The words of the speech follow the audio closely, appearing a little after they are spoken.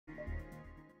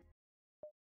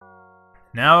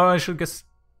Now I should guess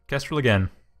Kestrel again.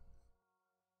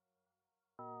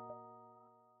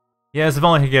 Yes, if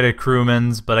only I could get a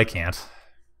crewman's, but I can't.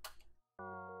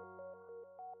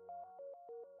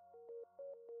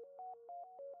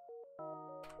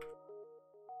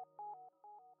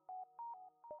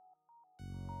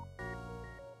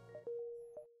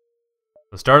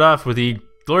 We'll start off with the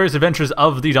glorious adventures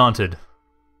of the Daunted.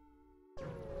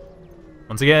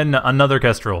 Once again, another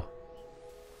Kestrel.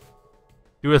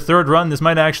 Do a third run, this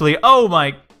might actually... Oh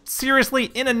my... Seriously?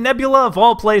 In a nebula of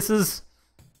all places?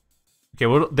 Okay,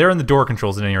 well, they're in the door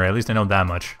controls at any rate. At least I know that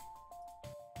much.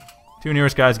 Two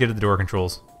nearest guys get at the door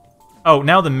controls. Oh,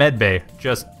 now the med bay.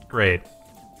 Just great.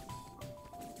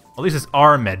 At least it's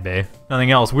our med bay.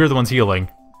 Nothing else. We're the ones healing.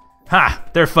 Ha!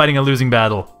 They're fighting a losing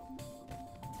battle.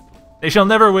 They shall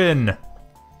never win!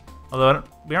 Although,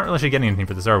 we aren't really actually getting anything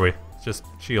for this, are we? It's just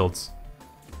shields.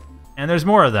 And there's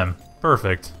more of them.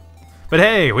 Perfect. But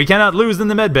hey, we cannot lose in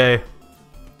the med bay.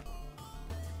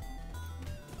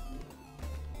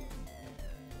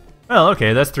 Well,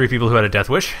 okay, that's 3 people who had a death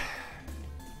wish.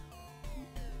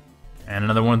 And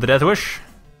another one with the death wish.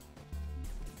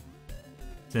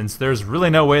 Since there's really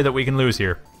no way that we can lose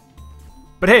here.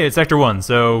 But hey, it's Sector 1,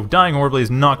 so dying horribly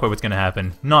is not quite what's going to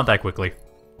happen. Not that quickly.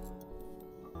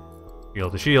 Heal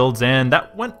the shields, and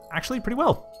that went actually pretty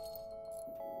well.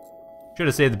 Should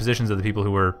have saved the positions of the people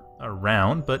who were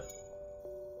around, but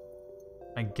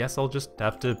I guess I'll just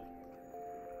have to,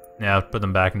 yeah, put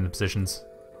them back into positions.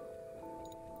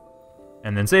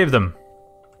 And then save them.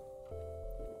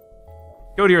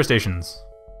 Go to your stations.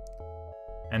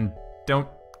 And don't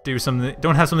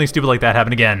have something stupid like that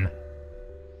happen again.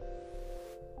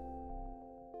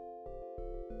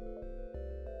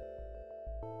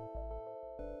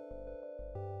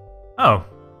 Oh.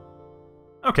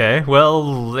 Okay,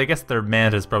 well, I guess they're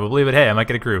mantas probably, but hey, I might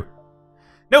get a crew.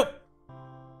 Nope!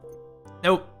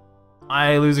 Nope.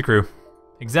 I lose a crew.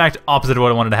 Exact opposite of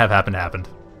what I wanted to have happen happened.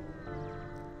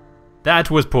 That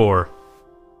was poor.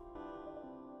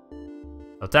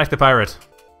 Attack the pirate.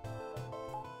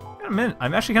 Wait a minute,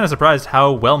 I'm actually kind of surprised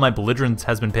how well my belligerence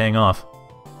has been paying off.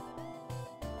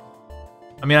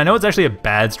 I mean, I know it's actually a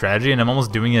bad strategy, and I'm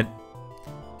almost doing it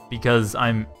because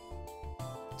I'm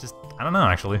just, I don't know,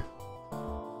 actually.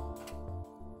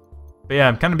 But yeah,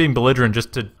 I'm kind of being belligerent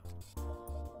just to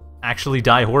actually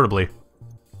die horribly.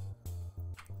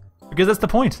 Because that's the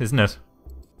point, isn't it?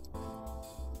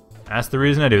 That's the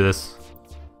reason I do this.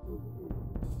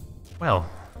 Well,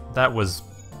 that was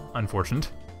unfortunate.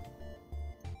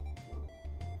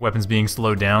 Weapons being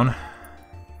slowed down.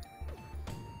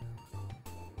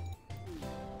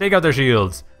 Take out their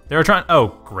shields. They were trying... Oh,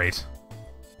 great.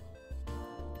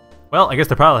 Well, I guess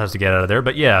the pilot has to get out of there,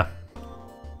 but yeah.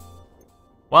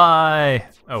 Why?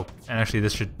 Oh, and actually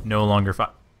this should no longer fire.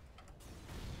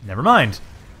 Never mind.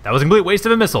 That was a complete waste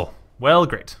of a missile. Well,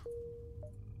 great.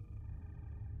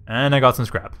 And I got some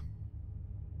scrap.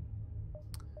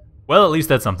 Well, at least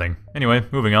that's something. Anyway,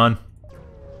 moving on.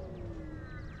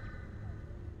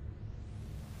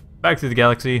 Back through the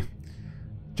galaxy.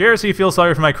 JRC feels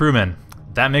sorry for my crewmen.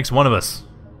 That makes one of us.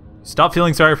 Stop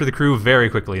feeling sorry for the crew very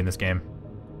quickly in this game.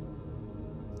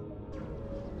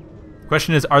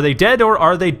 Question is, are they dead or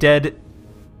are they dead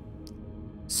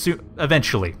soon,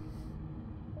 eventually?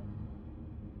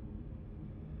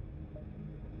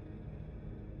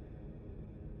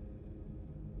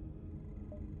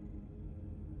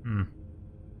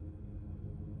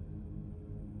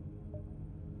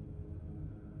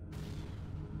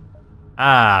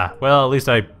 Ah, well, at least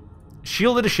I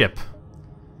shielded a ship.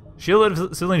 Shielded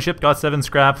a civilian ship, got 7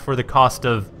 scrap for the cost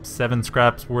of 7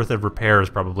 scraps worth of repairs,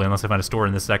 probably, unless I find a store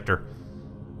in this sector.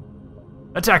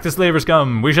 Attack the slavers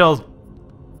scum! We shall...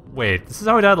 Wait, this is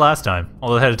how I died last time.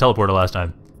 Although I had a teleporter last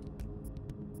time.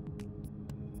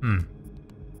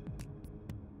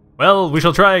 Well, we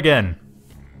shall try again.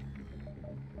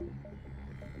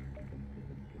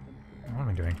 What am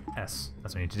I doing? S.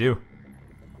 That's what I need to do.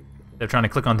 They're trying to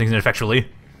click on things ineffectually.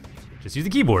 Just use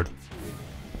the keyboard.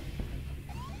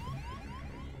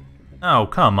 Oh,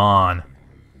 come on.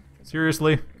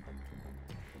 Seriously?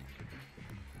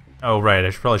 Oh, right. I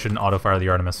probably shouldn't auto-fire the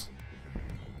Artemis.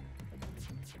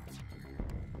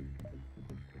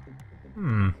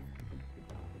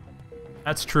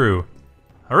 That's true.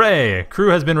 Hooray! Crew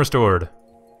has been restored.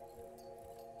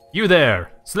 You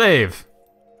there! Slave!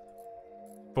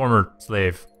 Former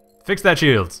slave. Fix that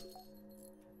shield.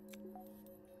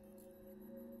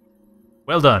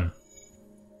 Well done.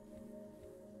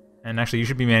 And actually, you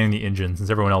should be manning the engine, since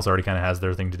everyone else already kind of has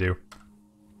their thing to do.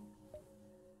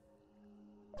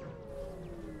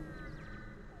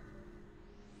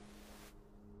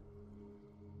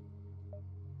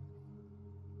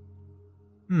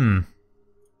 Well,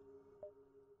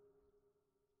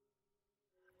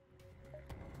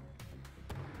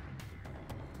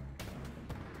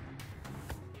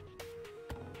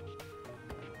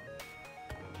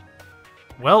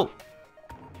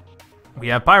 we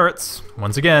have pirates,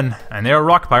 once again, and they are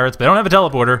rock pirates, but they don't have a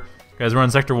teleporter, because we're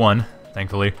on Sector 1,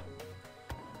 thankfully.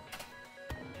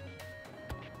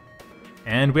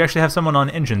 And we actually have someone on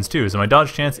engines, too, so my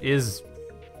dodge chance is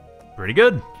pretty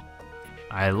good.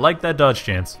 I like that dodge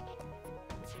chance.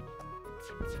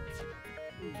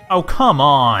 Oh, come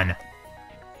on!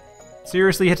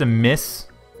 Seriously, you had to miss?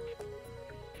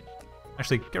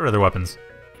 Actually, get rid of their weapons.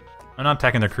 I'm not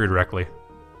attacking their crew directly.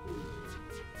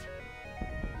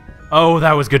 Oh,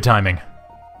 that was good timing.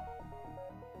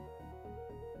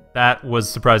 That was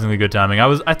surprisingly good timing.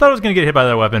 I thought I was gonna get hit by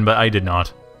that weapon, but I did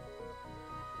not.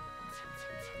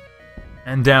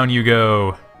 And down you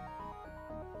go.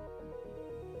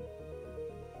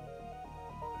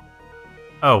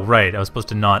 Oh, right. I was supposed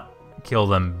to not kill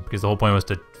them, because the whole point was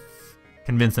to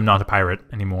convince them not to pirate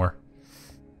anymore.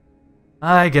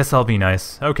 I guess I'll be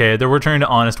nice. Okay, they're returning to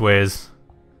honest ways.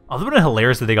 Although it would have been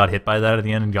hilarious if they got hit by that at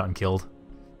the end and gotten killed.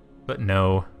 But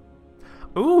no.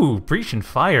 Ooh, breach and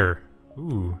fire.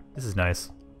 Ooh, this is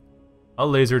nice. A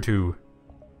laser too.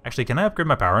 Actually, can I upgrade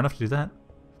my power enough to do that?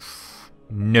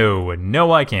 No,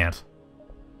 no I can't.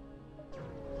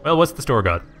 Well, what's the store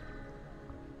got?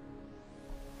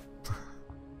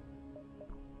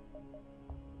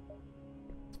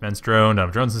 Dispense drone, don't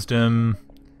have drone system.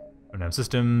 Don't have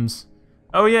systems.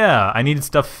 Oh yeah, I needed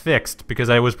stuff fixed because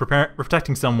I was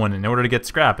protecting someone in order to get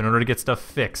scrap, in order to get stuff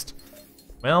fixed.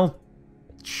 Well,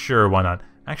 sure, why not?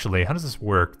 Actually, how does this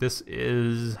work? This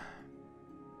is...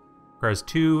 requires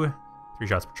 3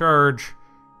 shots per charge.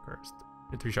 Requires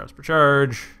 3 shots per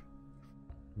charge.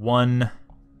 1.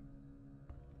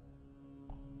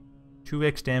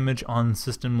 2x damage on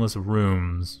systemless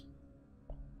rooms.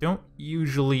 Don't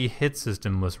usually hit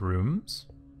systemless rooms.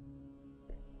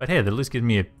 But hey, that at least gives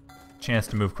me a chance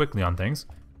to move quickly on things.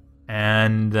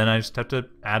 And then I just have to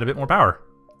add a bit more power.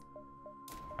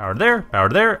 Power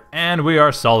to there, and we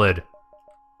are solid.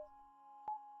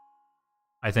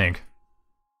 I think.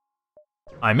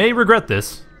 I may regret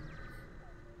this.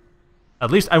 At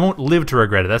least I won't live to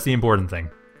regret it, that's the important thing.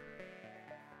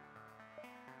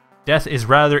 Death is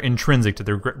rather intrinsic to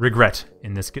the regret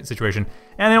in this situation,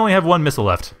 and I only have 1 missile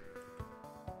left.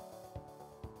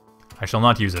 I shall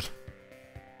not use it.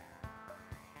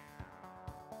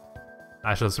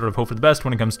 I shall sort of hope for the best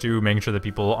when it comes to making sure that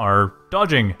people are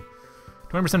dodging.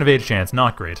 20% evade chance,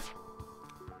 not great.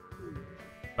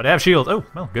 But I have shield. Oh,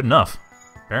 well, good enough.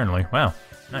 Apparently. Wow.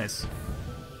 Nice.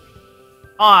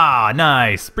 Ah,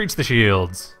 nice! Breach the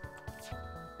shields.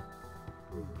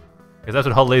 Because that's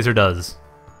what hull laser does.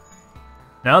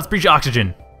 Now let's breach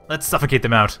oxygen. Let's suffocate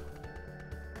them out.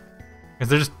 Because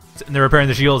they're just sitting there repairing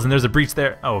the shields and there's a breach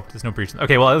there. Oh, there's no breach.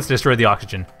 Okay, well, let's destroy the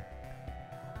oxygen.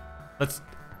 Let's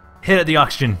hit at the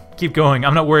oxygen. Keep going.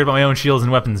 I'm not worried about my own shields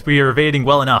and weapons. We are evading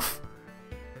well enough.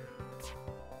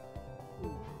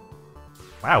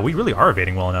 Wow, we really are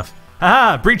evading well enough.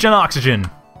 Haha! Breach on oxygen!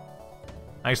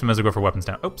 I actually might as well go for weapons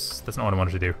now. Oops, that's not what I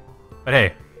wanted to do. But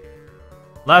hey.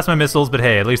 Lost my missiles, but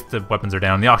hey, at least the weapons are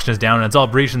down. The oxygen is down, and it's all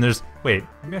breached, and there's... Wait,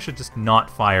 maybe I should just not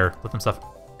fire. Let them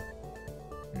suffocate.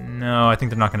 No, I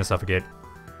think they're not going to suffocate.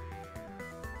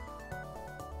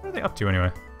 What are they up to,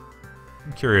 anyway?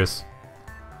 I'm curious.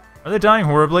 Are they dying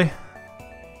horribly?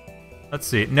 Let's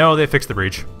see. No, they fixed the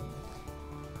breach.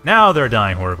 Now they're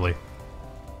dying horribly.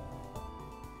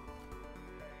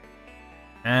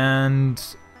 And...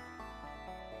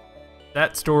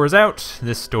 that store is out.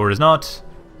 This store is not.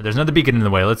 But there's another beacon in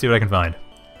the way. Let's see what I can find.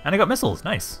 And I got missiles.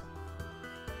 Nice.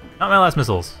 Not my last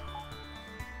missiles.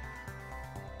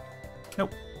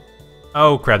 Nope.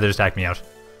 Oh, crap. They just hacked me out.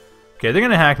 Okay, they're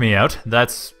gonna hack me out.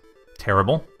 That's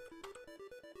terrible.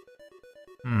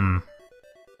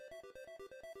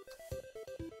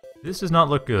 This does not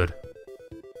look good.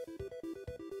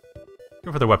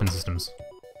 Go for the weapon systems.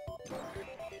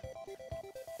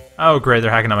 Oh, great. They're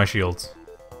hacking out my shields.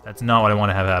 That's not what I want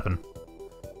to have happen.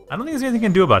 I don't think there's anything I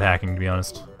can do about hacking, to be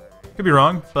honest. Could be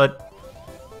wrong, but...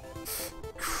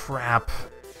 crap.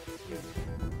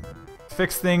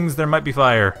 Fix things, there might be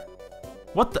fire.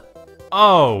 What the...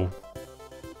 oh!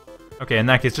 Okay, in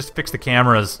that case, just fix the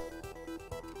cameras.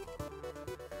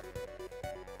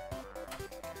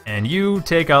 And you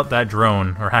take out that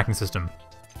drone, or hacking system.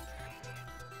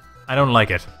 I don't like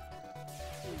it.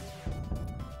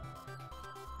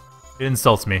 It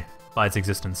insults me by its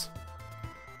existence.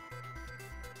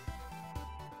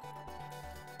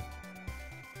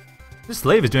 This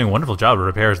slave is doing a wonderful job of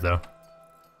repairs, though.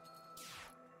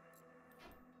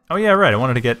 Oh yeah, right, I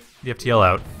wanted to get the FTL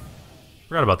out.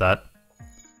 Forgot about that.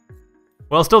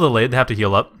 Well, still delayed, they have to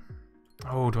heal up.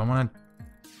 Oh, do I want to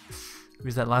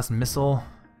use that last missile?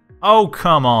 Oh,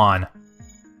 come on!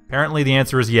 Apparently the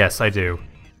answer is yes, I do.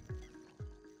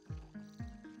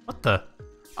 What the?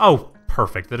 Oh,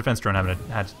 perfect. The defense drone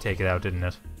had to take it out, didn't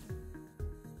it?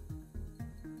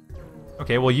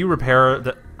 Okay, well you repair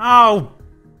the... Oh!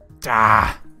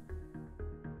 Ah!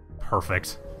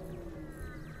 Perfect.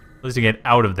 At least to get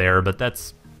out of there, but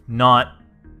that's not...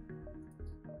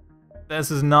 This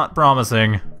is not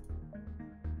promising.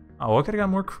 Oh, I could've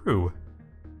got more crew.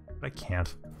 But I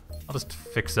can't. I'll just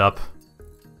fix up.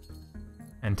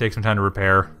 And take some time to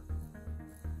repair.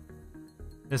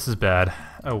 This is bad.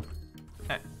 Oh.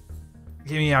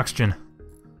 Give me oxygen.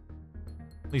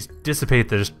 At least dissipate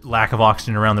the just lack of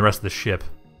oxygen around the rest of the ship.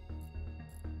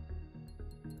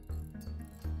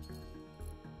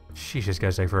 Sheesh, this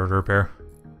guy's take forever to repair.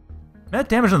 That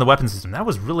damage on the weapon system, that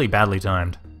was really badly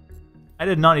timed. I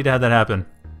did not need to have that happen.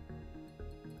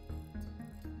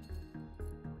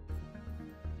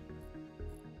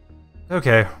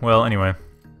 Okay, well, anyway.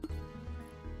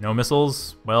 No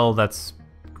missiles? Well, that's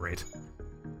great.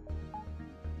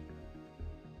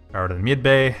 Power to the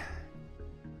mid-bay.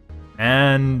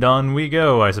 And on we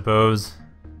go, I suppose.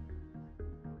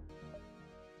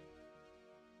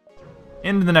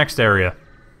 Into the next area.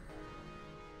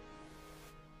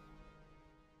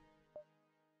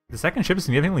 The second ship is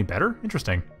significantly better?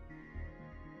 Interesting.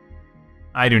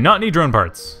 I do not need drone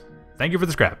parts. Thank you for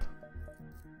the scrap.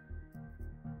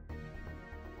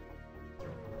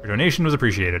 Your donation was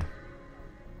appreciated.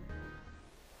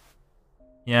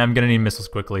 Yeah, I'm gonna need missiles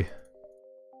quickly.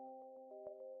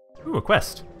 Ooh, a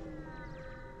quest.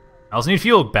 I also need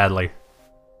fuel badly.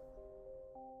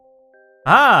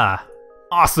 Ah!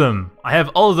 Awesome! I have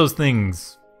all of those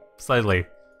things. Slightly.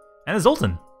 And a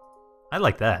Zoltan. I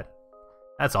like that.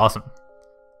 That's awesome.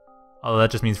 Although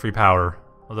that just means free power.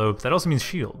 Although that also means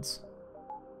shields.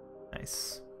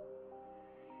 Nice.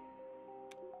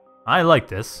 I like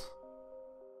this.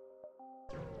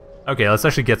 Okay, let's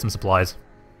actually get some supplies.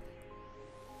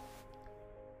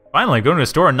 Finally, going to a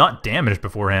store and not damaged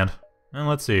beforehand. And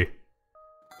let's see.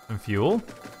 Some fuel.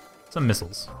 Some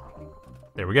missiles.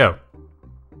 There we go.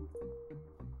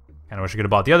 Kinda wish I could have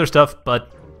bought the other stuff,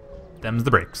 but them's the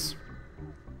breaks.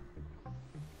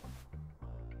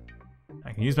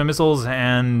 I can use my missiles,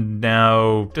 and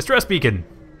now... Distress beacon!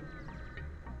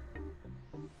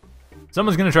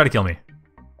 Someone's gonna try to kill me.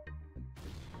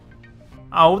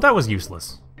 Oh, that was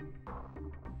useless.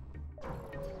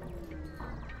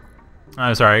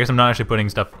 I'm sorry, I guess I'm not actually putting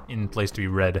stuff in place to be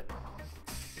read.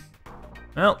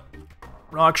 Well,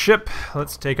 rock ship,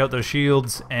 let's take out those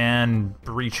shields and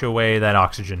breach away that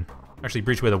oxygen. Actually,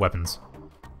 breach away the weapons.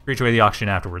 Breach away the oxygen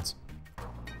afterwards.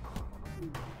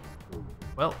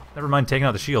 Well, never mind taking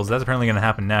out the shields, that's apparently going to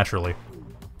happen naturally.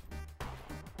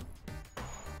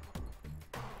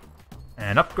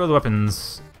 And up go the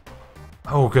weapons.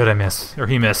 Oh good, I missed. Or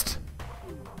he missed.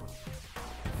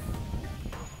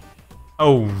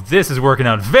 Oh, this is working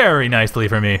out very nicely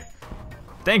for me.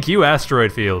 Thank you,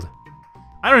 asteroid field.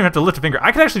 I don't even have to lift a finger.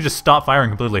 I could actually just stop firing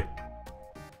completely.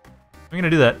 I'm gonna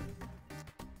do that.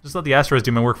 Just let the asteroids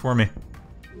do my work for me.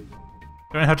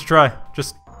 Don't have to try.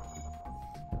 Just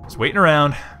waiting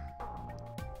around.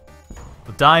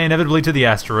 We'll die inevitably to the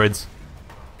asteroids.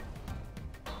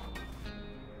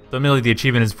 Though admittedly the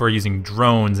achievement is for using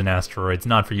drones in asteroids,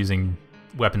 not for using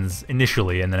weapons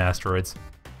initially and then asteroids.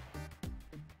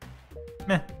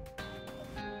 Meh.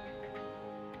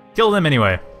 Kill them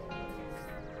anyway.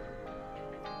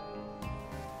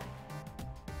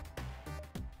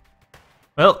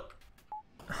 Well,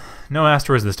 no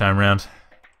asteroids this time around.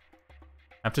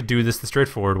 I have to do this the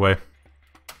straightforward way.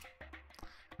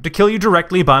 I have to kill you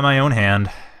directly by my own hand.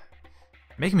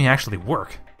 Making me actually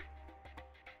work.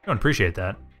 I don't appreciate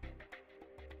that.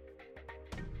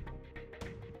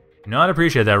 Not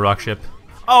appreciate that, rock ship.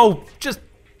 Oh, just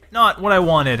not what I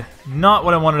wanted. Not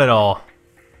what I wanted at all.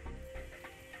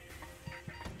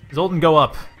 Zoltan, go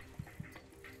up.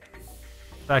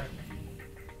 In fact,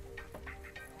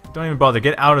 don't even bother.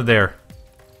 Get out of there.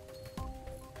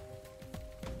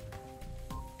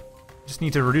 Just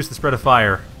need to reduce the spread of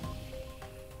fire.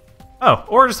 Oh,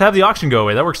 or just have the oxygen go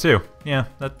away. That works too. Yeah,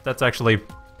 that's actually...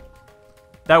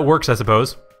 That works, I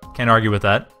suppose. Can't argue with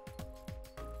that.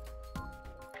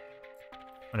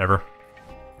 Whatever.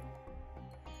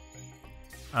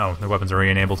 Oh, their weapons are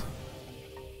re-enabled.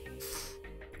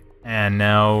 And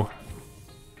now...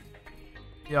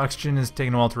 The oxygen is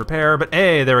taking a while to repair, but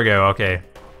hey, there we go, okay.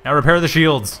 Now repair the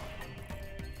shields.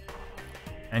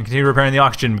 And continue repairing the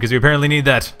oxygen, because we apparently need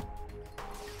that.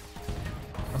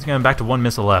 He's going back to 1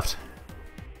 missile left.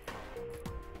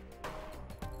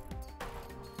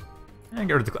 And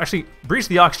get rid of the... Actually, breach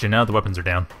the oxygen now that the weapons are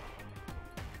down.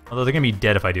 Although they're going to be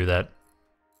dead if I do that.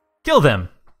 Kill them!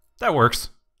 That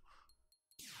works.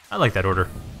 I like that order.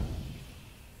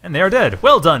 And they are dead.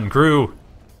 Well done, crew!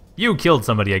 You killed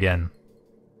somebody again.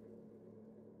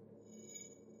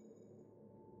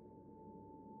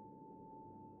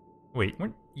 Wait,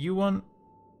 weren't you on...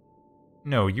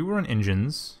 No, you were on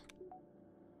engines.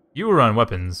 You were on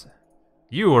weapons.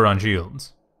 You were on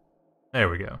shields. There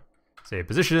we go. Save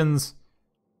positions.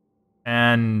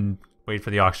 And wait for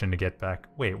the oxygen to get back.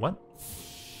 Wait, what?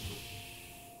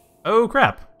 Oh,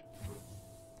 crap.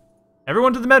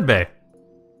 Everyone to the med bay.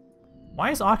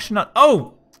 Why is oxygen not...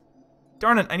 Oh!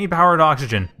 Darn it, I need powered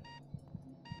oxygen.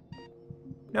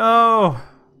 No!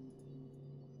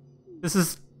 This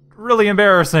is really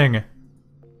embarrassing.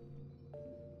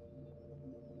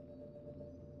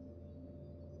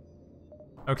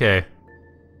 Okay.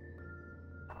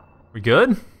 We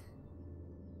good? Is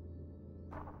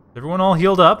everyone all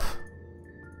healed up?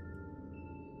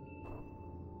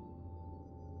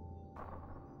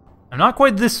 I'm not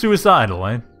quite this suicidal.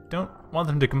 I don't want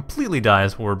them to completely die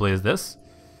as horribly as this.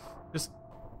 Just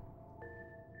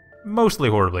mostly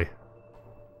horribly.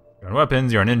 You're on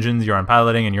weapons, you're on engines, you're on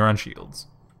piloting, and you're on shields.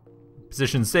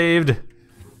 Position saved.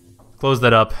 Close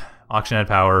that up. Oxygen had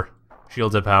power.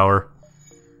 Shields had power.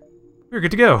 We're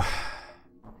good to go.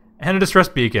 And a distress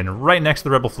beacon right next to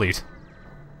the rebel fleet.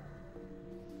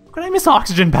 How could I miss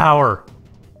oxygen power?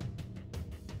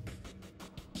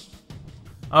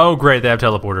 Oh great, they have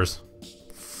teleporters.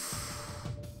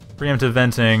 Preemptive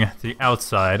venting to the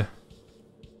outside.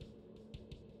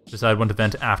 Decide when to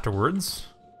vent afterwards.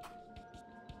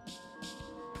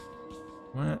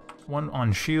 One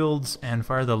on shields and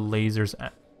fire the lasers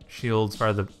at shields,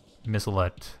 fire the missile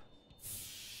at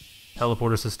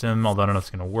teleporter system, although I don't know if it's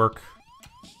gonna work.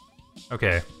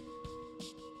 Okay.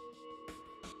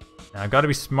 Now I've got to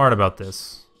be smart about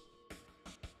this.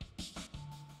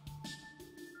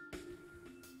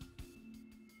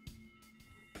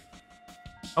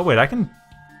 Oh wait, I can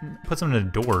put some in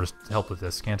the doors to help with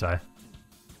this, can't I?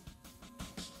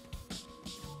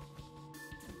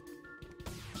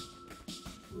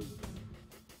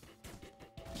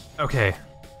 Okay.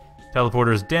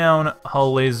 Teleporter's down,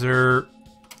 hull laser.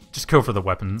 Just go for the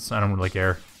weapons, I don't really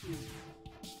care.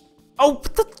 Oh,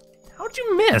 what the... How'd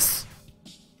you miss?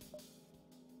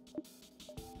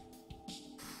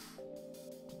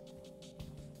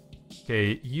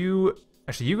 Okay, you...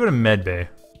 Actually, you go to medbay.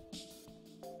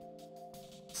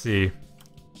 Let's see.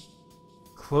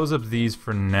 Close up these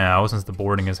for now, since the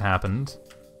boarding has happened.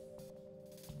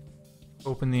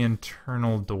 Open the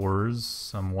internal doors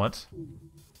somewhat.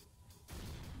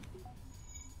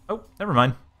 Oh, never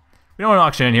mind. We don't want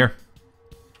oxygen in here.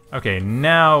 Okay,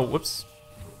 now... Whoops.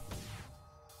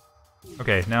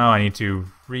 Okay, now I need to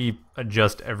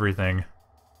readjust everything.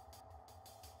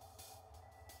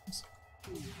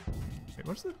 Wait,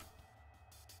 what's the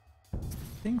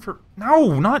thing for...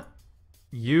 No, not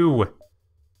you.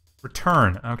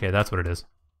 Return. Okay, that's what it is.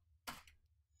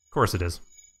 Of course it is.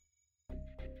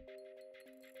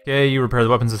 Okay, you repair the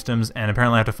weapon systems, and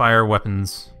apparently I have to fire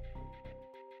weapons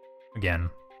again.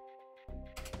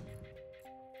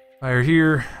 Fire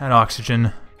here, add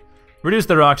oxygen. Reduce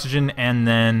their oxygen, and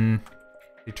then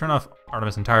you turn off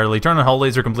Artemis entirely, turn on hull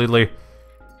laser completely,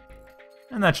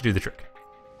 and that should do the trick.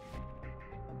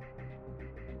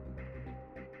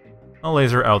 Hull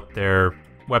laser out there.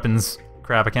 Weapons.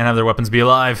 Crap, I can't have their weapons be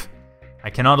alive.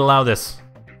 I cannot allow this.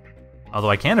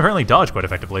 Although I can apparently dodge quite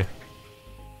effectively.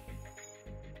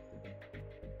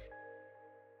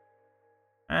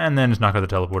 And then just knock out the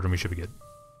teleporter and we should be good.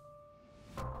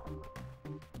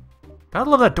 Gotta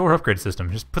love that door upgrade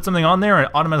system. Just put something on there and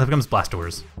it automatically becomes blast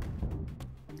doors.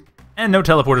 And no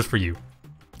teleporters for you.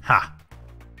 Ha!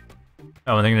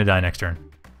 Oh, and they're gonna die next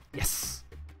turn. Yes!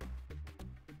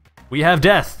 We have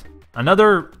death!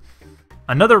 Another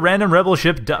random rebel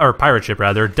ship, or pirate ship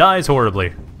rather, dies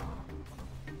horribly.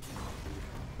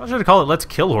 I should call it Let's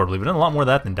Kill Horribly. We've done a lot more of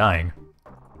that than dying.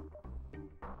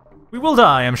 We will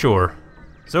die, I'm sure.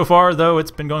 So far, though,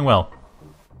 it's been going well.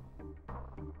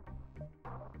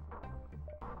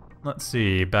 Let's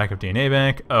see, backup DNA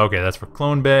bank. Oh, okay, that's for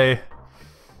Clone Bay.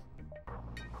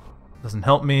 Doesn't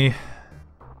help me.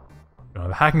 Don't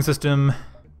have a hacking system.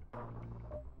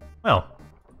 Well.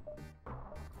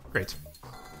 Great.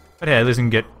 But hey, at least we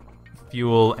can get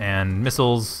fuel and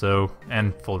missiles, so,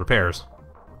 and full repairs.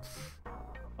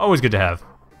 Always good to have.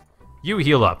 You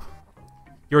heal up.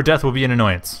 Your death will be an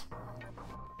annoyance.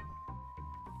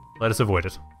 Let us avoid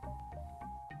it.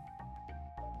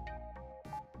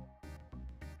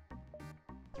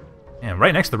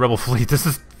 right next to the rebel fleet. This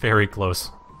is very close.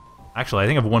 Actually, I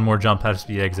think if one more jump has to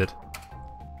be the exit.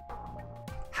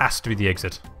 Has to be the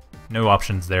exit. No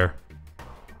options there.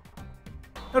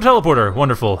 No teleporter.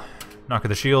 Wonderful. Knock out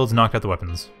the shields, knock out the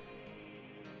weapons.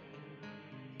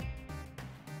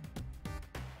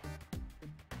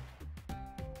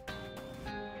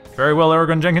 Very well,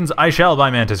 Aragon Jenkins. I shall buy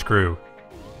Mantis Crew.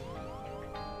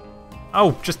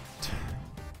 Oh, just...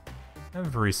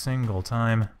 every single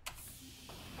time.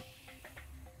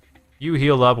 You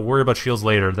heal up, worry about shields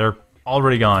later. They're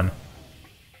already gone.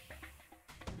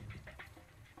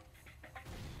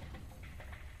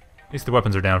 At least the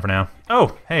weapons are down for now.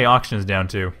 Oh, hey, oxygen is down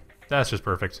too. That's just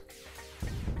perfect.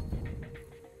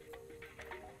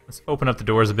 Let's open up the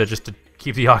doors a bit just to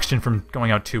keep the oxygen from going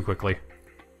out too quickly.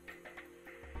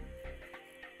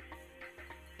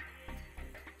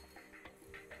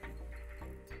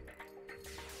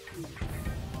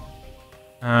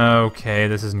 Okay,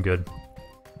 this isn't good.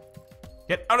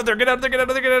 Get out of there, get out of there, get out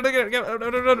of there, get out of there, get out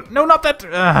of there. No, not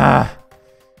that.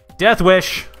 Death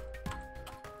Wish.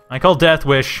 I call Death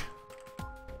Wish.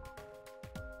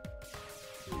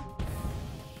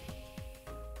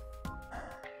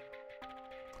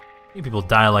 You people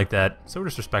die like that. So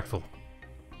disrespectful.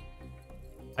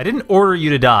 I didn't order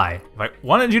you to die. If I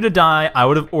wanted you to die, I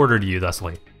would have ordered you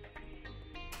thusly.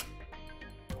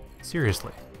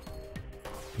 Seriously.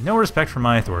 No respect for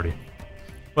my authority.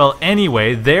 Well,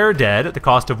 anyway, they're dead at the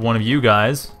cost of one of you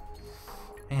guys.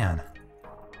 Man.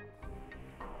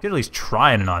 You could at least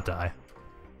try and not die.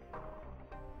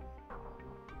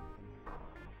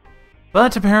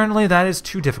 But apparently that is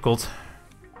too difficult.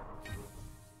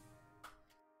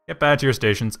 Get back to your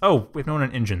stations. Oh, we have no one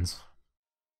on engines.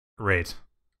 Great.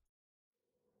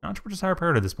 Not sure we're just higher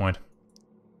priority at this point.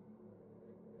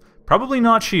 Probably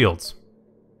not shields.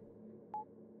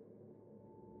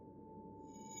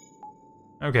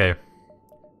 Okay.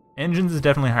 Engines is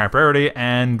definitely higher priority,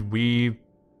 and we...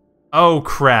 oh,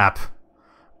 crap.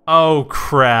 Oh,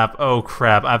 crap. Oh,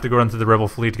 crap. I have to go run through the rebel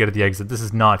fleet to get at the exit. This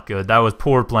is not good. That was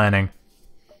poor planning.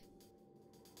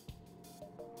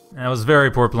 That was very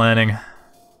poor planning. And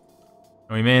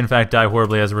we may, in fact, die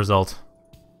horribly as a result.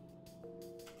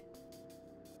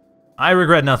 I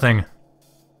regret nothing.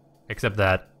 Except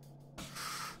that.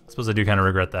 I suppose I do kind of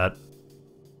regret that.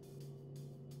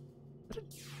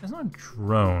 It's not a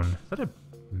drone. Is that a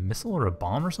missile or a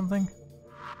bomb or something?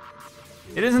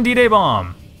 It is indeed a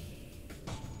bomb!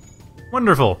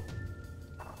 Wonderful!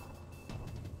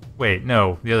 Wait,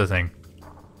 no, the other thing.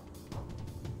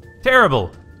 Terrible!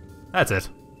 That's it.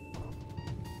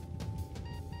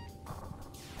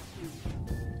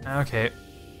 Okay.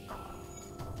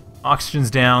 Oxygen's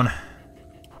down.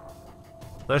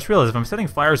 But I just realized if I'm setting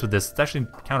fires with this, it's actually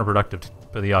counterproductive to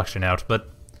put the oxygen out, but...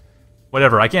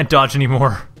 whatever, I can't dodge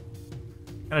anymore.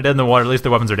 Kinda dead in the water, at least the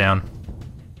weapons are down.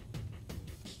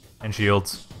 And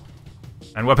shields.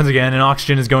 And weapons again, and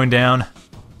oxygen is going down.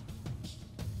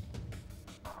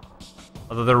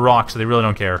 Although they're rocks, so they really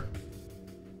don't care.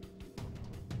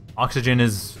 Oxygen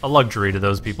is a luxury to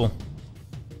those people.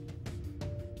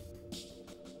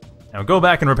 Now go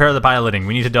back and repair the piloting.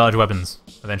 We need to dodge weapons,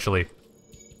 eventually.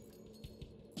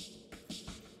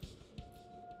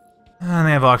 And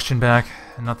they have oxygen back.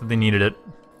 Not that they needed it.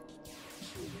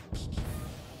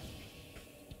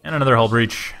 And another hull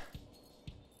breach.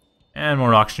 And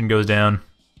more oxygen goes down.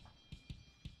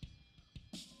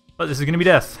 But this is going to be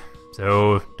death,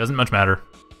 so doesn't much matter.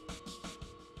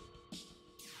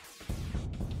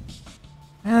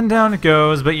 And down it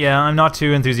goes, but yeah, I'm not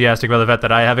too enthusiastic about the fact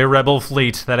that I have a rebel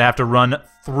fleet that I have to run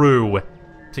through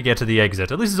to get to the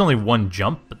exit. At least it's only one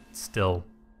jump, but still,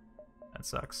 that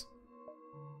sucks.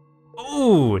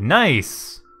 Ooh,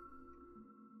 nice!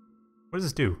 What does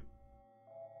this do?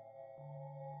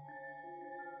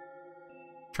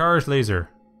 Charged laser.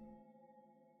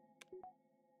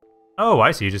 Oh,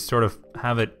 I see. You just sort of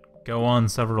have it go on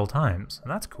several times.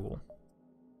 That's cool.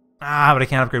 Ah, but I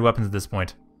can't upgrade weapons at this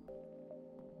point.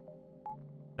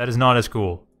 That is not as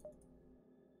cool.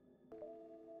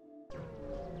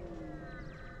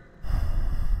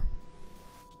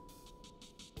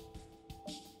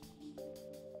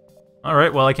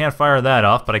 Alright, well I can't fire that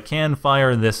off, but I can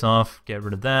fire this off. Get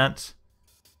rid of that.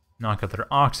 Knock out their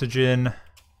oxygen.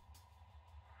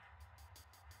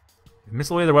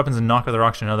 Missile away their weapons and knock out their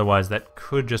oxygen, otherwise that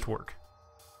could just work.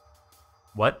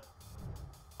 What?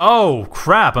 Oh,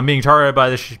 crap! I'm being targeted by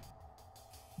the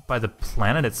by the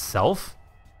planet itself?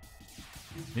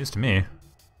 News to me.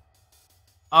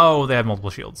 Oh, they have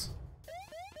multiple shields.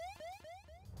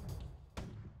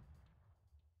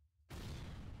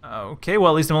 Okay,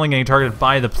 well at least I'm only getting targeted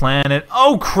by the planet.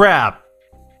 Oh, crap!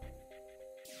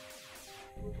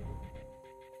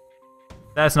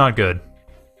 That's not good.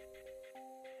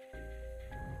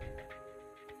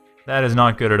 That is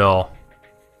not good at all.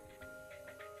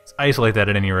 Let's isolate that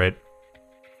at any rate.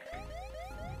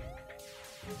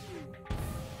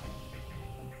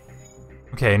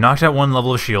 Okay, knocked out one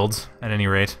level of shields, at any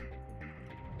rate.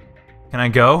 Can I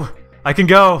go? I can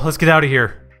go! Let's get out of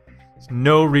here. There's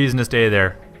no reason to stay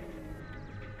there.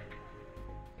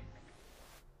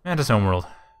 Mantis Homeworld.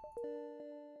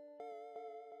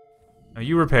 Now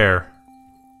you repair.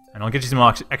 And I'll get you some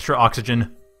extra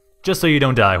oxygen, just so you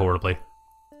don't die horribly.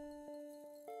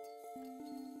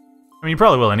 I mean, you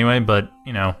probably will anyway, but,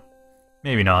 you know,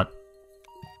 maybe not.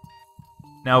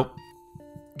 Now,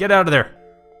 get out of there.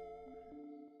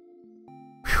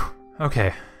 Whew.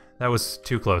 Okay, that was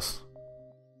too close.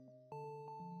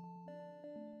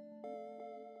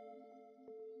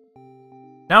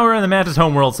 Now we're in the Mantis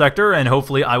Homeworld sector, and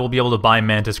hopefully I will be able to buy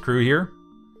Mantis Crew here.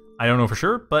 I don't know for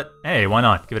sure, but hey, why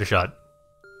not? Give it a shot.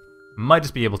 Might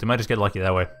just be able to, might just get lucky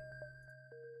that way.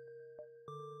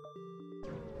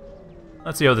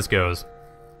 Let's see how this goes.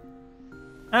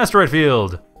 Asteroid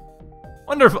field!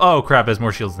 Wonderful. Oh crap, it has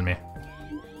more shields than me.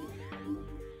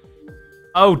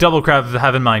 Oh, double crap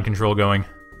having mind control going.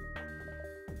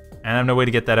 And I have no way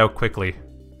to get that out quickly.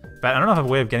 But I don't know if I have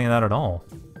a way of getting that at all.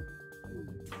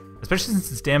 Especially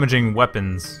since it's damaging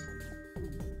weapons.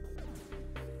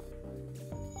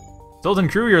 Sultan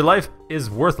Crew, your life is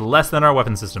worth less than our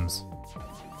weapon systems.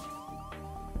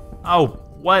 Oh,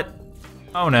 what?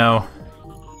 Oh no.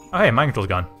 Oh hey, mind control's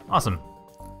gone. Awesome.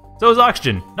 So is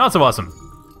oxygen. Not so awesome.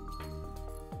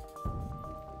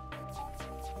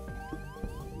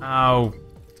 Oh,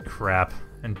 crap.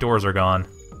 And doors are gone.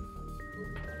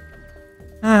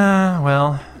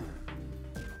 Well.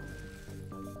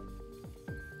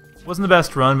 Wasn't the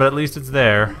best run, but at least it's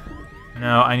there.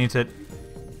 No, I need to...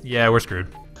 Yeah, we're screwed.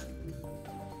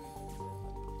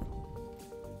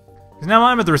 Because now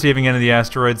I'm at the receiving end of the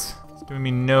asteroids. It's doing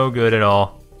me no good at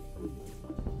all.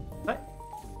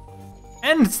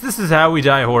 And this is how we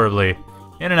die horribly.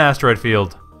 In an asteroid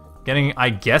field. Getting, I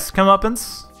guess,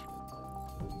 comeuppance?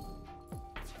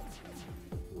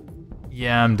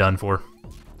 Yeah, I'm done for.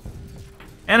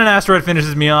 And an asteroid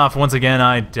finishes me off. Once again,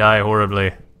 I die horribly.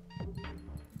 I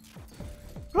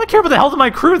don't care about the health of my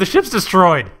crew. The ship's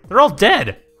destroyed. They're all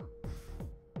dead.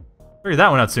 Figured that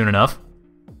one out soon enough.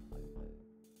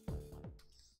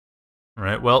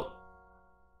 Alright, well.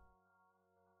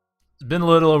 It's been a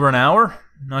little over an hour.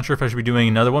 Not sure if I should be doing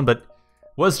another one, but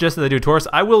was suggested that I do Torus.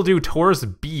 I will do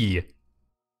Torus B.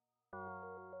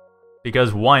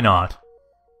 Because why not?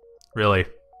 Really.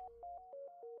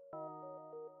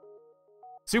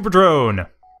 Super drone.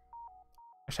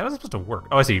 Actually, how is it supposed to work?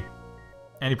 Oh, I see.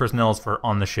 Anti-personnel is for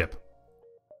on the ship.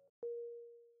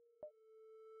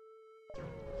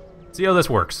 See how this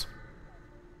works.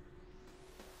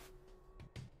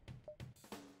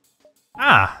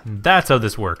 Ah, that's how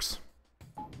this works.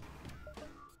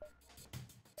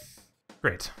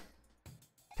 Great.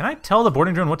 Can I tell the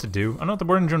boarding drone what to do? I know the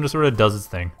boarding drone just sort of does its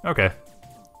thing. Okay.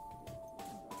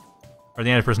 Or the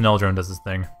anti-personnel drone does its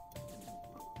thing.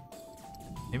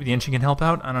 Maybe the engine can help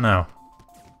out? I don't know.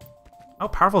 How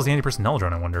powerful is the anti-personnel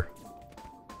drone, I wonder?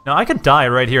 Now, I could die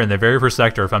right here in the very first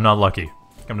sector if I'm not lucky,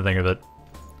 come to think of it.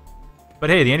 But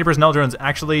hey, the anti-personnel drone's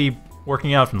actually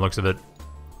working out from the looks of it.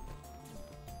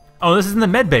 Oh, this is in the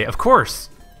medbay, of course!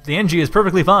 The NG is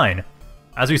perfectly fine.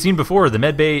 As we've seen before, the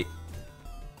medbay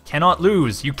cannot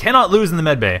lose. You cannot lose in the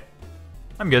medbay.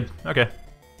 I'm good. Okay.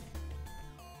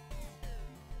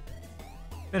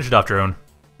 Finish it off, drone.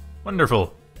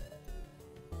 Wonderful.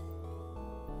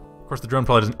 Of course, the drone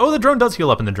probably doesn't... Oh, the drone does heal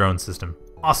up in the drone system.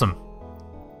 Awesome.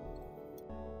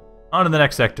 On to the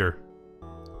next sector.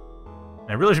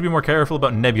 And I really should be more careful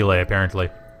about nebulae, apparently.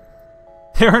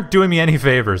 They aren't doing me any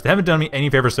favors. They haven't done me any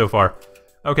favors so far.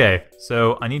 Okay,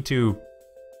 so I need to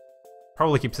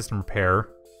probably keep system repair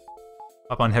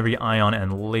up on heavy ion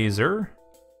and laser.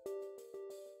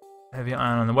 Heavy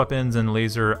ion on the weapons and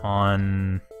laser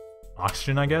on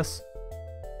oxygen, I guess.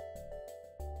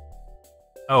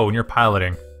 Oh, and you're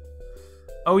piloting.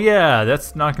 Oh yeah,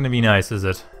 that's not going to be nice, is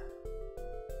it?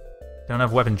 Don't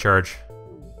have weapon charge.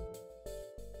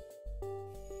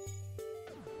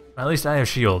 At least I have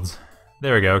shields.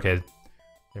 There we go, okay.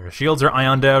 Their shields are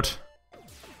ioned out.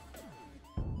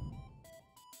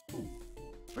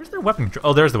 Where's their weapon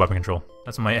control? Oh, there's the weapon control.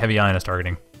 That's what my heavy ion is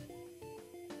targeting.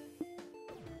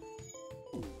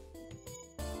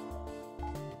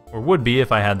 Or would be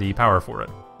if I had the power for it.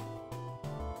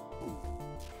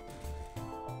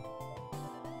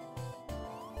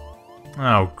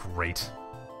 Oh, great.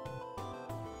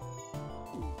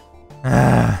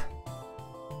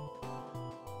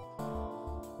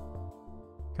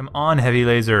 on, heavy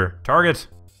laser. Target!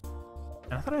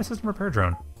 And I thought I had a system repair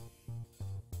drone.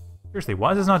 Seriously,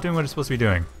 why is this not doing what it's supposed to be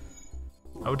doing?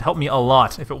 That would help me a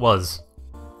lot if it was.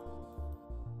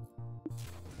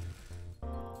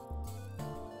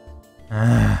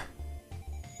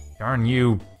 Darn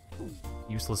you,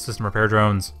 useless system repair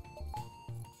drones.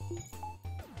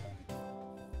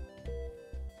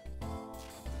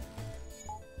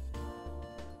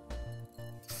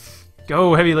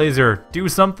 Go, heavy laser! Do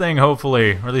something,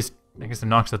 hopefully! Or at least, I guess it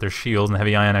knocks out their shields and the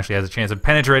heavy ion actually has a chance of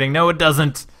penetrating. No, it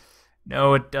doesn't!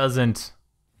 No, it doesn't.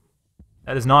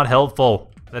 That is not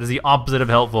helpful. That is the opposite of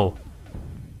helpful.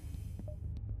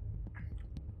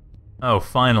 Oh,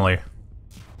 finally.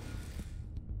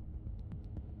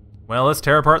 Well, let's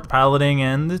tear apart the piloting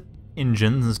and the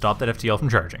engines and stop that FTL from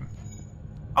charging.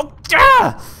 Oh,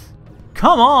 yeah!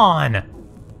 Come on!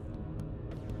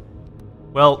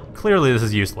 Well, clearly this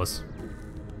is useless.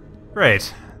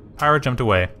 Great. Pirate jumped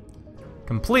away.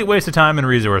 Complete waste of time and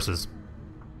resources.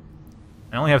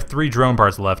 I only have 3 drone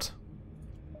parts left.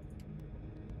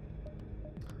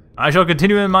 I shall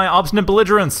continue in my obstinate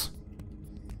belligerence.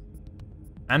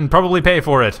 And probably pay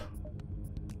for it.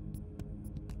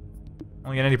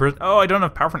 Only get 80%. Oh, I don't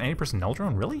have power for an anti-personnel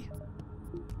drone? Really?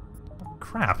 Oh,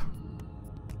 crap.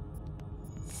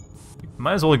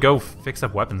 Might as well go fix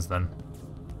up weapons then.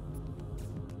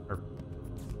 Or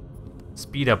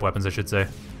speed up weapons, I should say.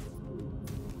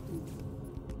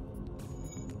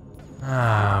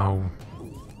 Oh.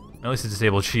 At least it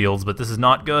disabled shields, but this is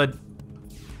not good.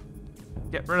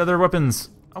 Get rid of their weapons.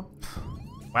 Oh.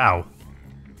 Wow.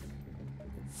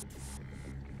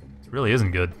 This really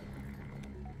isn't good.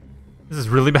 This is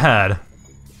really bad. At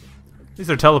least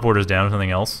their teleporter's down, if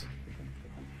nothing else.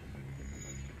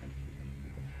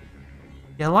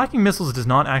 Yeah, lacking missiles does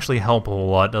not actually help a whole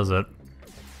lot, does it?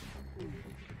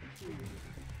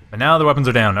 But now the weapons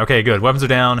are down. Okay, good. Weapons are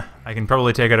down. I can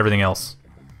probably take out everything else.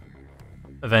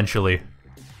 Eventually.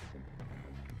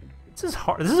 This is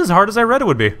hard. This is as hard as I read it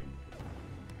would be.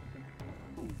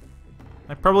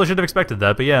 I probably should have expected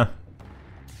that, but yeah.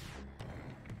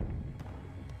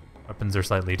 Weapons are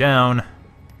slightly down.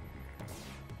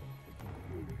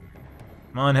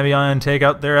 Come on, heavy ion, take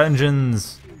out their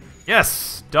engines.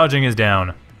 Yes! Dodging is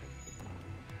down.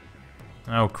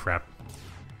 Oh, crap.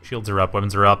 Shields are up,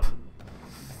 weapons are up.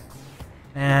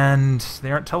 And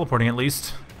they aren't teleporting, at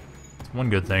least. It's one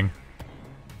good thing.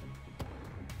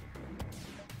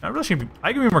 I really should be...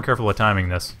 I can be more careful with timing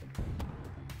this.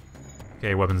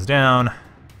 Okay, weapons down.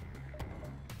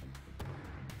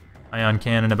 Ion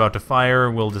cannon about to fire.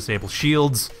 Will disable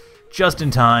shields. Just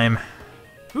in time.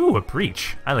 Ooh, a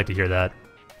breach. I like to hear that.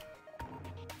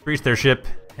 Breach their ship,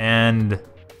 and...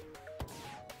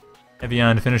 Heavy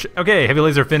ion to finish... Okay, heavy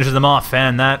laser finishes them off,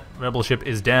 and that rebel ship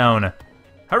is down.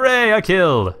 Hooray, I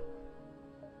killed!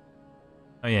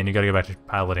 Oh yeah, and you gotta go back to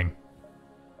piloting.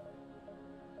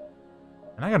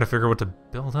 And I gotta figure out what to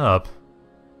build up.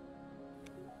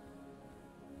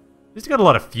 At least got a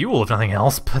lot of fuel, if nothing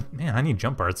else, but man, I need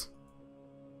jump parts.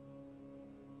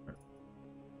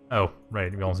 Oh,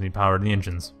 right, we also need power to the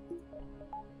engines.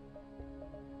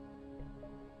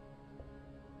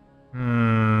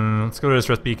 Let's go to the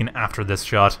stress beacon after this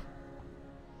shot.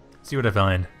 See what I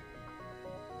find.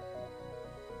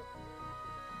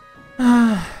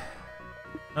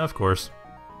 Of course.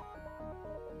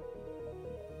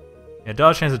 Yeah,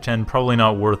 dodge chance of 10, probably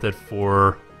not worth it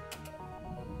for...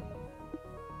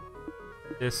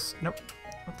 this. Nope.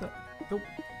 What the? Nope.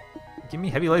 Give me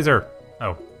heavy laser.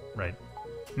 Oh, right.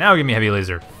 Now give me heavy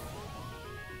laser.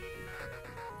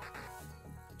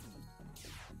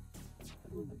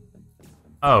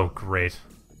 Oh, great.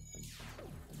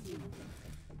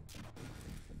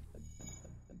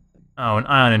 Oh, an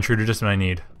ion intruder, just what I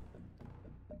need.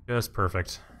 Just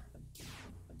perfect.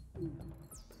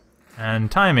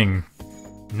 And timing.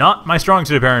 Not my strong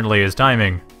suit, apparently, is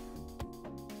timing.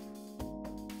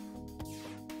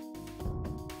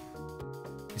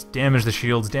 Just damage the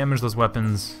shields, damage those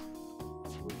weapons.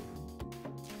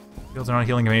 Shields are not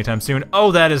healing him anytime soon.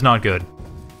 Oh, that is not good.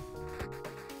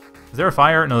 Is there a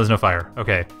fire? No, there's no fire.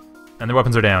 Okay. And the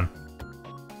weapons are down.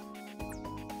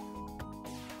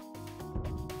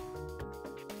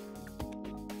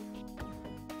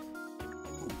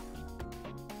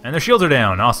 And their shields are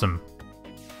down. Awesome.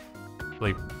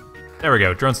 There we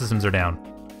go. Drone systems are down.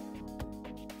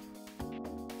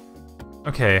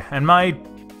 Okay, and my...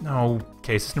 Oh,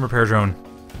 okay, system repair drone.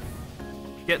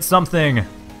 Get something!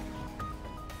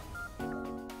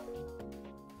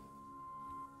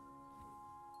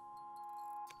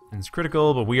 It's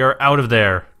critical, but we are out of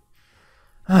there.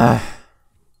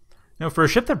 No, for a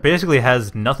ship that basically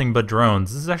has nothing but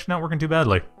drones, this is actually not working too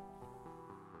badly.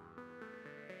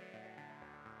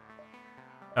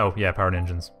 Oh, yeah, powered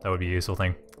engines. That would be a useful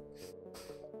thing.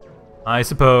 I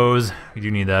suppose we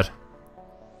do need that.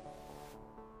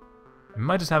 We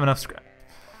might just have enough scrap.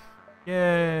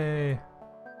 Yay!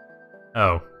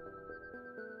 Oh.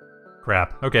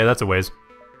 Crap. Okay, that's a ways.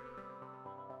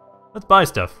 Let's buy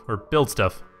stuff, or build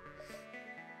stuff.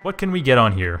 What can we get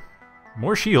on here?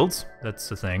 More shields. That's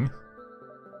a thing.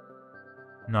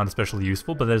 Not especially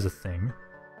useful, but that is a thing.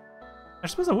 I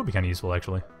suppose that would be kind of useful,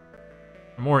 actually.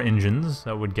 More engines.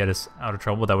 That would get us out of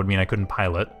trouble. That would mean I couldn't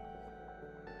pilot.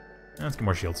 Let's get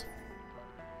more shields.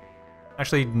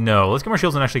 Actually, no. Let's get more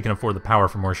shields and actually can afford the power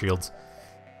for more shields.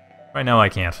 Right now, I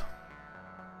can't.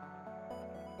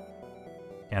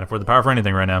 Can't afford the power for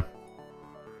anything right now.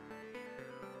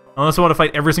 Unless I want to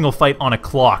fight every single fight on a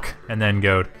clock and then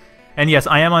goad. And yes,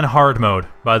 I am on hard mode,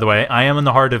 by the way. I am on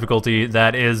the hard difficulty.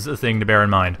 That is a thing to bear in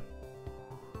mind.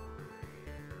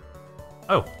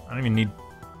 Oh, I don't even need...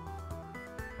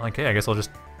 Okay, I guess I'll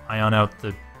just ion out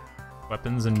the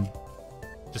weapons and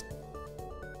just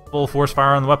full force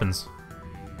fire on the weapons.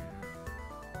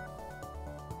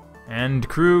 And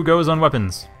crew goes on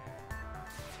weapons.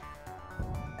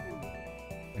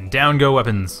 And down go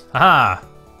weapons. Haha!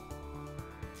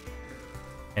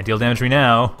 Can't deal damage to me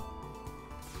now.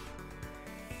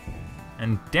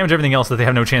 And damage everything else that they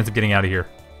have no chance of getting out of here.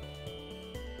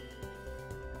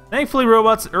 Thankfully,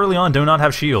 robots early on do not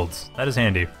have shields. That is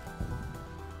handy.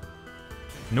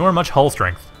 Nor much hull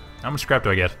strength. How much scrap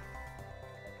do I get?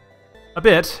 A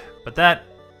bit, but that...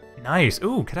 Nice.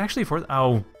 Ooh, could I actually afford...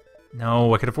 Oh,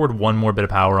 no, I could afford one more bit of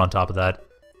power on top of that.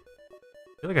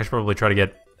 I feel like I should probably try to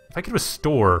get... If I could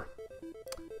restore...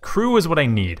 Crew is what I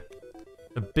need.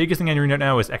 The biggest thing I need right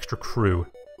now is extra crew.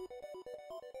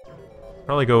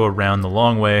 Probably go around the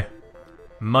long way.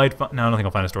 Might find... No, I don't think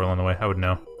I'll find a store along the way. I wouldn't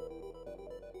know.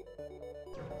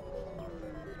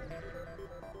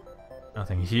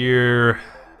 Nothing here.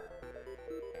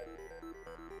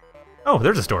 Oh,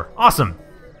 there's a store. Awesome!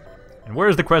 And where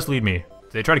does the quest lead me?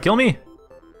 Did they try to kill me?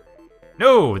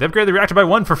 No! They upgraded the reactor by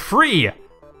 1 for free!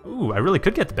 Ooh, I really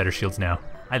could get the better shields now.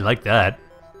 I like that.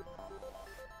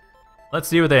 Let's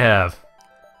see what they have.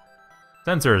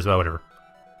 Sensors, well, whatever.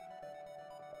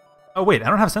 Oh, wait, I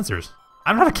don't have sensors.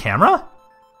 I don't have a camera?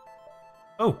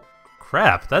 Oh,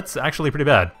 crap. That's actually pretty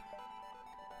bad.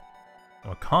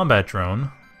 Oh, a combat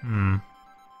drone.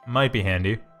 Might be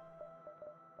handy.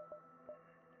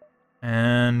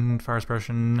 And fire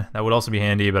suppression. That would also be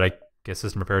handy, but I guess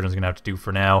system repair is going to have to do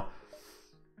for now.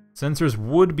 Sensors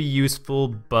would be useful,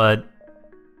 but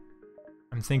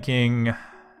I'm thinking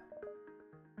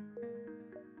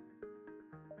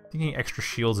extra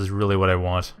shields is really what I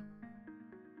want.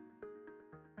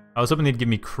 I was hoping they'd give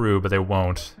me crew, but they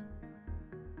won't.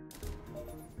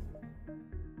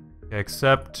 Okay,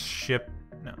 accept, ship,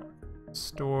 no.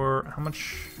 Store, how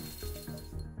much?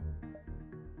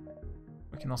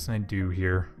 What else can I do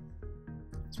here?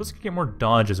 I'm supposed to get more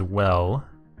dodge as well.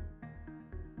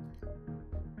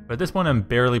 But at this point, I'm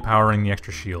barely powering the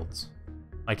extra shields.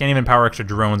 I can't even power extra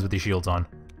drones with these shields on.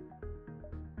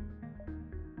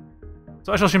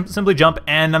 So I shall simply jump,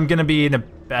 and I'm gonna be in a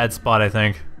bad spot, I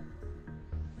think.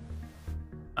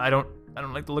 I don't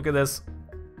like the look of this.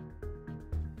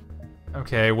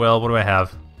 Okay, well, what do I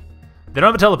have? They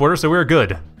don't have a teleporter, so we're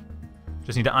good.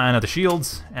 Just need to ion out the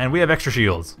shields, and we have extra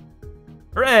shields.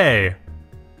 Hooray!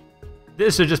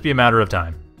 This should just be a matter of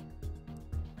time.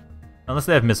 Unless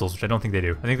they have missiles, which I don't think they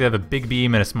do. I think they have a big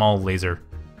beam and a small laser.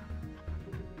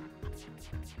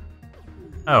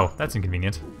 Oh, that's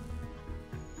inconvenient.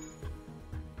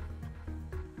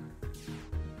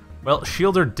 Well,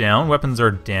 shields are down, weapons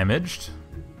are damaged.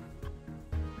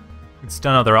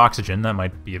 Stun out their oxygen, that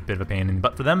might be a bit of a pain in the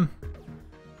butt for them.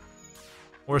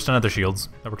 Or stun out their shields,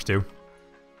 that works too.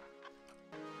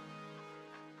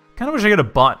 Kinda wish I could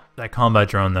have bought that combat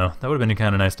drone though, that would have been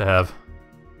kinda nice to have.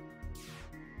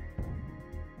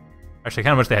 Actually, I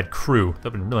kinda wish they had crew, that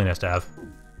would have been really nice to have.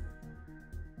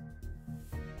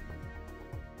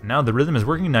 Now the rhythm is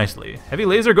working nicely. Heavy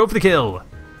laser, go for the kill!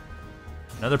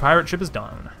 Another pirate ship is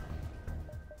done.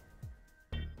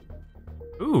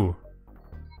 Ooh.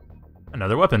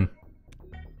 Another weapon.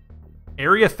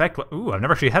 Area effect. Ooh, I've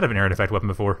never actually had an area effect weapon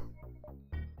before.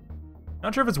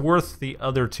 Not sure if it's worth the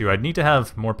other two. I'd need to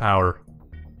have more power.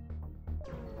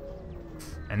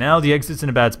 And now the exit's in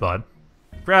a bad spot.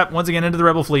 Crap, once again into the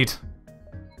rebel fleet.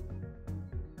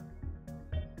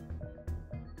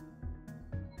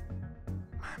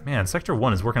 Man, Sector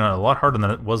 1 is working out a lot harder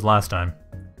than it was last time.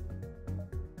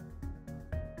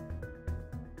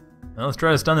 Well, let's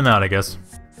try to stun them out, I guess.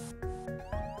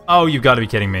 Oh, you've got to be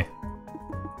kidding me.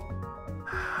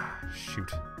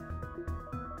 Shoot.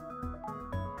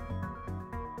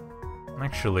 I'm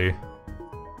Actually...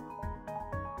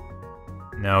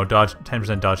 No, dodge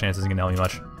 10% dodge chance isn't gonna help me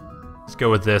much. Let's go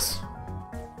with this.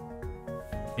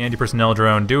 The anti-personnel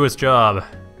drone, do its job.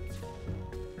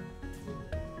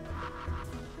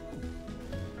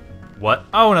 What?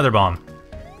 Oh, another bomb.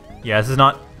 Yeah, this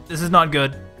is not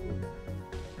good.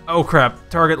 Oh crap,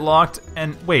 target locked,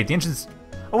 and wait, the engine's...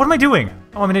 Oh, what am I doing?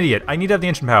 Oh, I'm an idiot. I need to have the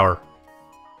engine power.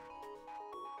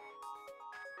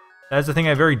 That's the thing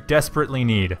I very desperately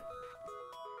need.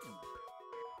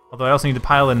 Although I also need to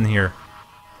pilot in here.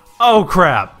 Oh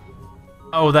crap!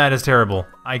 Oh, that is terrible.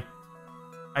 I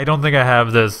don't think I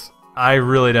have this. I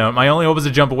really don't. My only hope is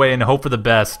to jump away and hope for the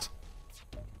best.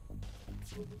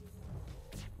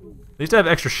 At least I have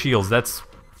extra shields.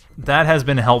 That has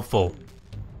been helpful.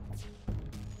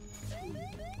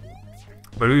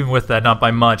 But even with that, not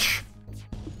by much.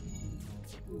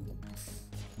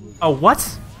 Oh,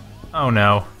 what? Oh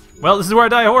no. Well, this is where I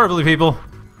die horribly, people.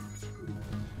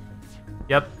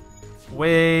 Yep.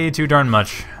 Way too darn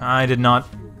much. I did not...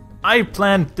 I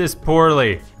planned this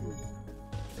poorly.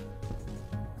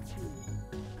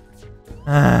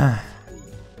 I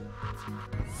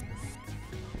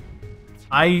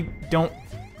don't...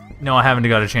 No, I haven't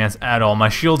got a chance at all. My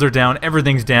shields are down,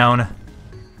 everything's down.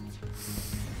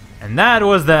 And that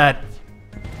was that.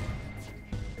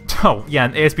 Oh, yeah,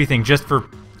 an ASP thing, just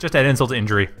add insult to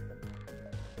injury.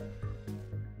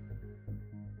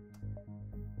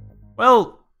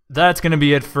 Well, that's gonna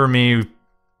be it for me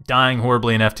dying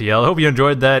horribly in FTL. I hope you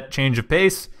enjoyed that change of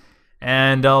pace,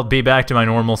 and I'll be back to my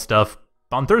normal stuff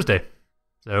on Thursday.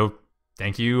 So,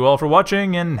 thank you all for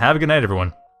watching, and have a good night,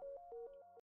 everyone.